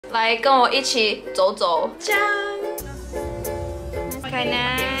来跟我一起走走。这样。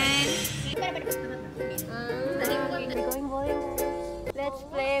Makanan. We're going bowling, guys. Let's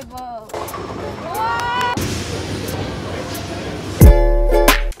play ball.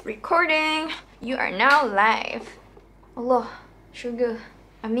 Recording. You are now live. Allah, sugar.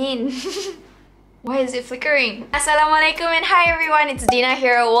 Why is it flickering? Assalamualaikum and hi everyone, it's Dina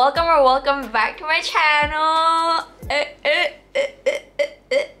here. Welcome back to my channel.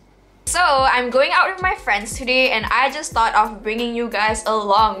 So I'm going out with my friends today and I just thought of bringing you guys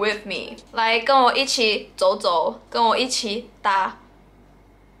along with me. 来跟我一起走走，跟我一起打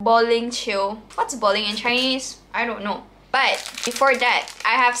bowling球. What's bowling in Chinese? I don't know. But before that,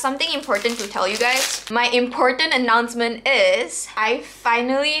 I have something important to tell you guys. My important announcement is I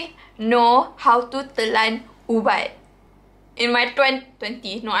finally know how to telan ubat. In my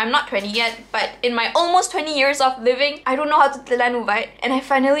 20, no, I'm not 20 yet, but in my almost 20 years of living, I don't know how to telan ubat, and I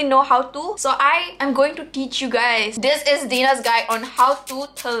finally know how to. So I am going to teach you guys. This is Dina's guide on how to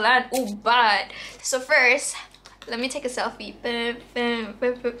telan ubat. So first, let me take a selfie.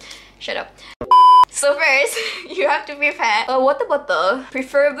 Shut up. So first, you have to prepare a water bottle,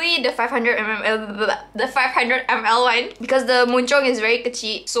 preferably the 500 ml one, because the muncong is very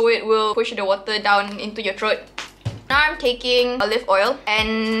kecil, so it will push the water down into your throat. Now I'm taking olive oil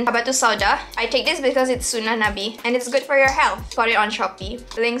and habbatus sauda. I take this because it's sunnah nabi and it's good for your health. Got it on Shopee.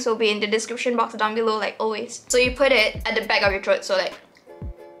 The links will be in the description box down below, like always. So you put it at the back of your throat, so like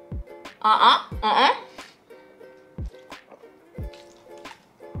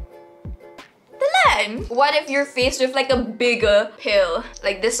Then, what if you're faced with like a bigger pill,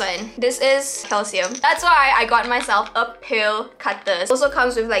 like this one? This is calcium. That's why I got myself a pill cutter. It also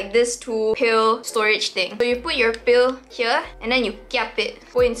comes with like this 2 pill storage thing. So you put your pill here and then you kiap it.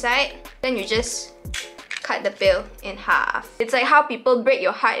 Go inside, then you just cut the pill in half. It's like how people break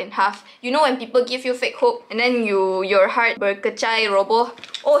your heart in half. You know when people give you fake hope and then your heart berkecai roboh?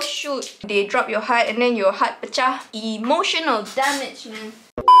 Oh shoot, they drop your heart and then your heart pecah. Emotional damage, man.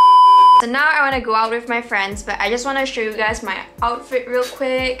 So now I want to go out with my friends, but I just want to show you guys my outfit real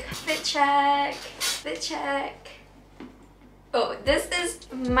quick. Fit check. Oh, this is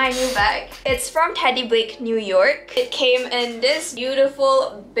my new bag. It's from Teddy Blake, New York. It came in this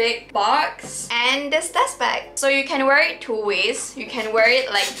beautiful big box and this dust bag. So you can wear it 2 ways. You can wear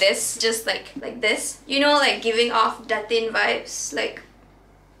it like this, just like this. You know, like giving off Datin vibes, like.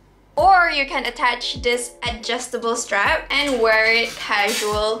 Or you can attach this adjustable strap and wear it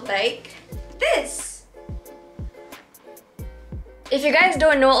casual like this. If you guys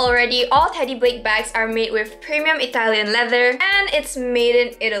don't know already, all Teddy Blake bags are made with premium Italian leather and it's made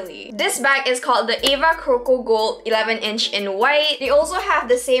in Italy. This bag is called the Eva CROCO Gold 11-inch in white. They also have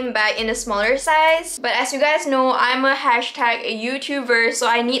the same bag in a smaller size. But as you guys know, I'm a YouTuber, so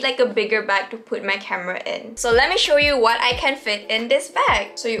I need like a bigger bag to put my camera in. So let me show you what I can fit in this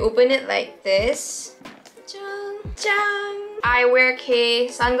bag. So you open it like this. I wear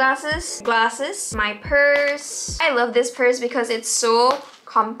sunglasses, glasses, my purse. I love this purse because it's so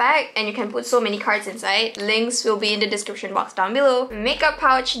compact and you can put so many cards inside. Links will be in the description box down below. Makeup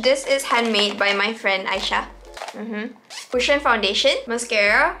pouch. This is handmade by my friend Aisha. Cushion foundation,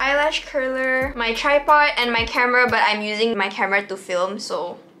 mascara, eyelash curler, my tripod and my camera, but I'm using my camera to film,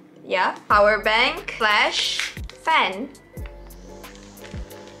 so yeah. Power bank, flash, fan.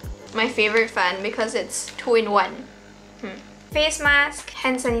 My favorite fan because it's 2-in-1. Face mask,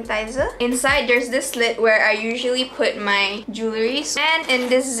 hand sanitizer. Inside there's this slit where I usually put my jewelry. And in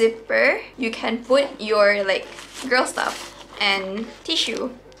this zipper, you can put your like girl stuff and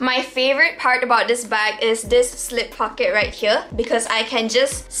tissue. My favorite part about this bag is this slip pocket right here because I can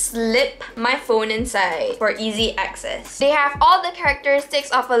just slip my phone inside for easy access. They have all the characteristics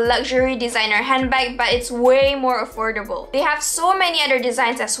of a luxury designer handbag, but it's way more affordable. They have so many other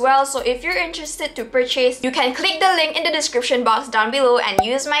designs as well, so if you're interested to purchase, you can click the link in the description box down below and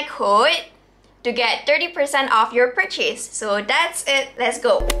use my code to get 30% off your purchase. So that's it, let's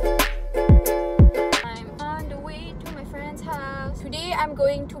go! Today I'm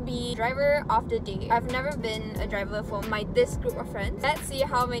going to be driver of the day. I've never been a driver for this group of friends. Let's see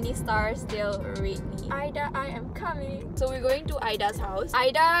how many stars they'll rate me. Ida, I am coming. So we're going to Ida's house.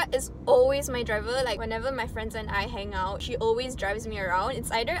 Ida is always my driver. Like whenever my friends and I hang out, she always drives me around.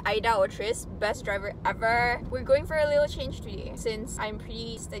 It's either Ida or Tris. Best driver ever. We're going for a little change today since I'm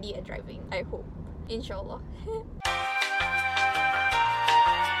pretty steady at driving. I hope. Inshallah.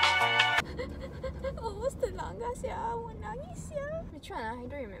 Almost terlanggar sia. Menangis sia. Which one? I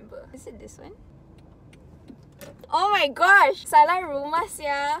don't remember. Is it this one? Oh my gosh! Salah rumah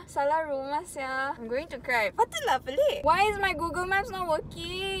sia. Salah rumah sia. I'm going to cry. Patutlah pelik. Why is my Google Maps not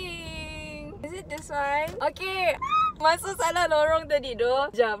working? Is it this one? Okay. Masuk salah lorong tadi doh.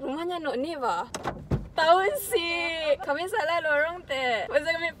 Jap, rumahnya nak ni bah. Tahu sih. Kami salah lorong teh.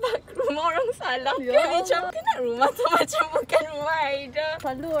 Pasal kami park rumah orang salah. Ya. Kami macam kena rumah tu macam bukan rumah Aida.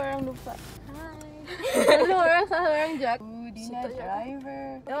 Selalu orang lupa. Selalu orang salah orang jaga. Dina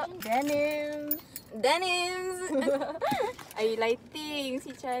driver. Oh, Denims. Ayu lighting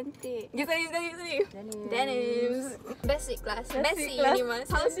si cantik. Gini. Denims. Basic class. Basic Unimas.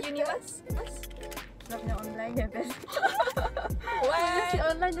 How's Unimas? Nak online ya best. What? Si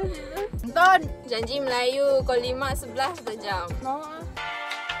online je sih. Nonton. Janji Melayu call 5:11 sejam. Mau ah.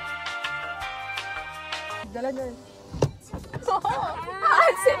 Jalan.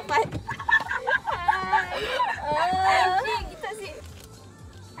 Sempat. Kita sih.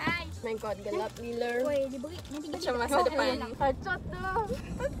 Hai. My god, gelap gila. Woi, dia beri nanti Macam masa depan. Kacot dah.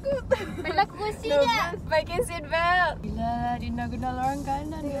 Takut. Bela kursi dia. Pakai seat belt. Gila, Dina guna orang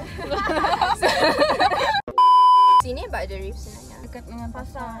kanan ya. Sini ada Reefs sebenarnya. Dekat dengan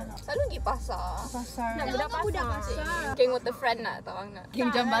pasar. Selalu pergi pasar. Pasar. Nak budak pasar. Geng waterfront nak tawang nak. Geng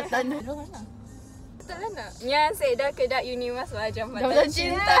jambatan. Dulu mana? Betul lah nak. Nya seda kedak Unimas lah jambatan Jambatan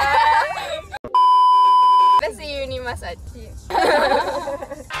cinta. Besi Unimas aci.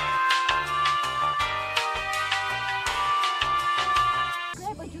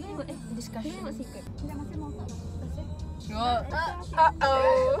 Kenapa juga discussion masih ikut. Tidak masih mau tak.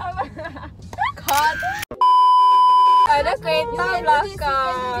 Uh-oh. Cut. Ada kereta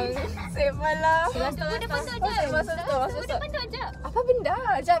belakang. Sepalah. Tunggu depan tu aja. Masuk tu. Depan tu aja. Apa benda?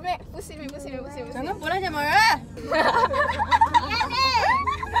 Sekejap, Mek. Pusing. Jangan pula jangan marah. Ya deh.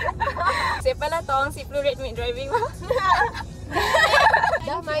 Sepalah tolong si Blue Red Meat driving lah.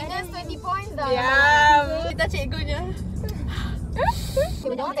 Dah minus 20 points dah. Diam. Kita cikgunya.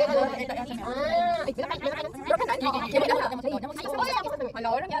 Mana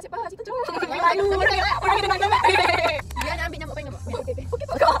orang yang siapa situ tu? Dia nak ambil nama apa nama?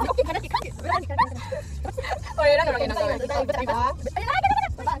 Oh, ya dah nak.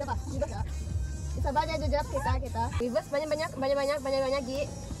 Sabar aja jap kita. Reverse banyak gig.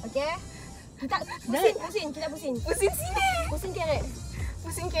 Okey. Kita pusing. Pusing sini. Pusing kiri.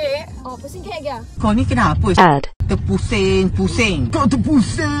 Pusing kiri. Oh, pusing kiri dia. Kau ni kenapa? Add. Terpusing. Kau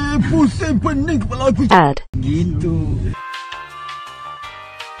terpusing pening kepala aku. Add. Gitu.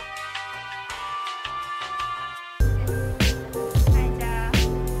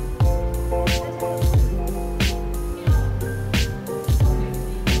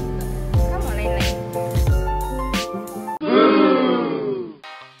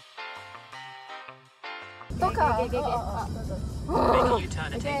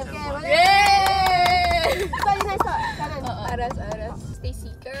 Aras.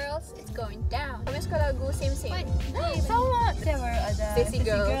 Stacy girls, it's going down. Kami suka lagu same. Sama. Saya baru ada. Stacy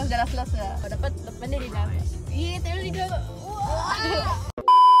girls. Dah last lah. Dapat ni Dina. Terus Dina.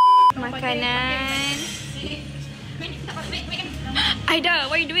 Makanan. Aida,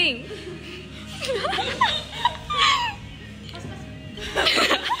 what are you doing?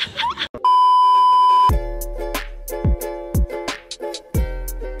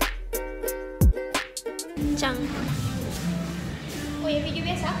 Cang. Oh, ya video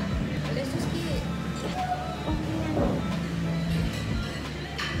biasa. Boleh tu sikit.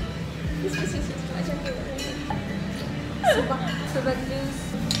 Macam tu. Sebab jus.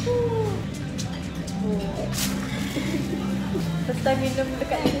 First time minum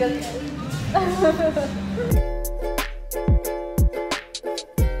dekat Eagle.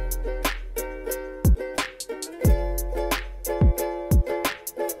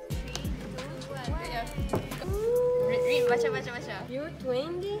 Baca. You're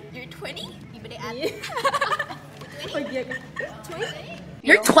 20? You're 20? Ibu dia at.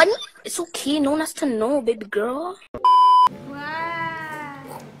 You're 20? It's okay. No one has to know, baby girl. Wah.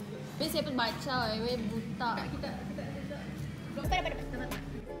 Tapi saya pun baca, buta.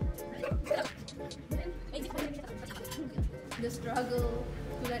 The struggle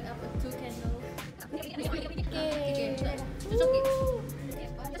to light up 2 candles. Okay. It's okay.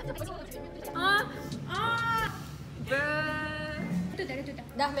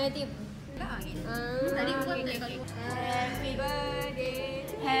 Dah Matthew. Tadi buat tak kali. Happy birthday.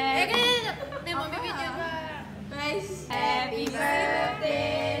 Tengok baby dia. Happy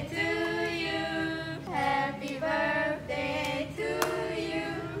birthday to you. Happy birthday to you.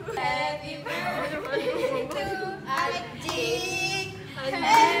 Happy birthday to Ajik.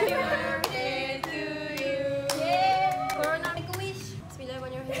 Happy birthday to you. Corona, make a wish. Bismillah on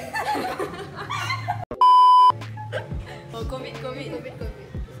your head. Yay!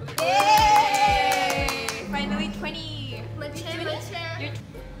 Finally 20.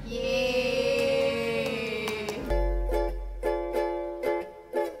 Yay!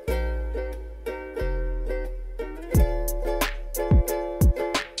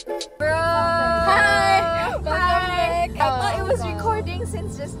 Bro! Hi! Hi! I thought it was recording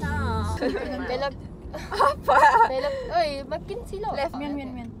since just now. Belok. Apa? Belok. Oi, makin silap. Left,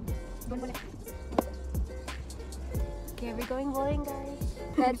 mian. Okay, we're going bowling, guys.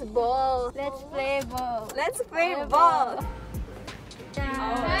 Let's bowl. Let's play ball. Let's play ball.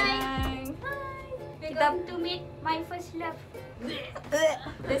 Hi. We're going to meet my first love.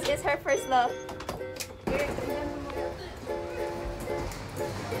 This is her first love.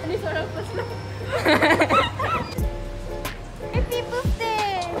 Ini suara first love. Happy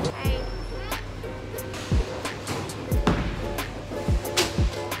birthday! Hi.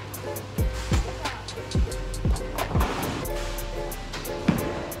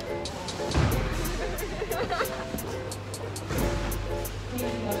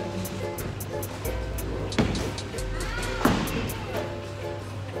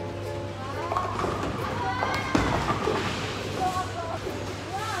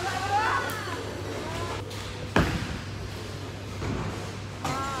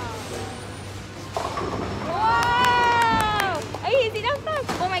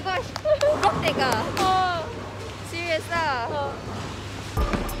 Birthday ka? Serious lah?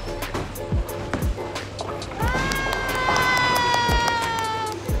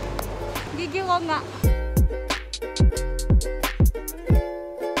 Gigi ko nga.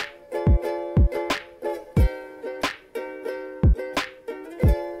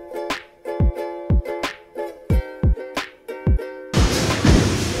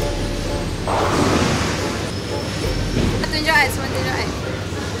 Tunjuk ads, semua tunjuk ads.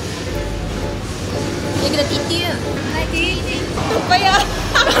 Dia kena titik ke? Nak titik. Payah.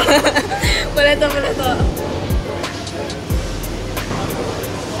 Boleh tu.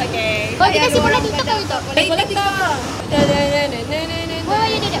 Okay. Oh, kita simpan TikTok ke itu? Boleh TikTok. Oh,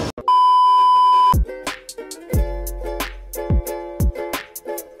 ya dia.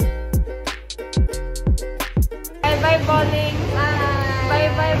 Bye bowling.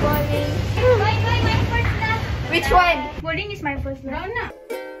 Bye bowling. Bye, my first love. Which one? Bowling is my first love.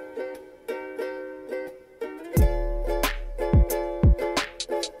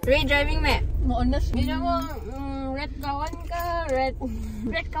 Ray driving map. Mau honest. Dia mau red kawan ke red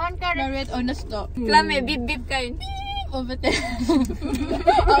kawan ke red honest tu. Kelame bip kan. Over 10.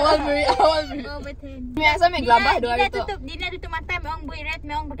 awal beri. Over 10. Biasa main gelabah dua hari tu. Dina tutup mata, meong bui red,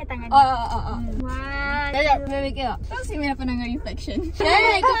 meong pakai tangan. Oh. One. Sekejap, Mami kira. Tahu si Mia pernah dengan reflection.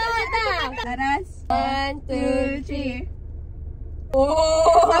 Ya, ikut kita. Laras. 1, 2, 3.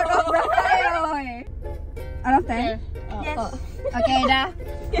 Oh, out of Brunei. Out of 10? Yes. Okay, dah.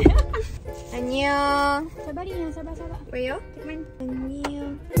 Annyeong. Sabar Dina, sabar. Where you? Tikman.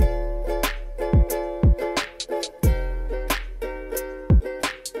 Annyeong.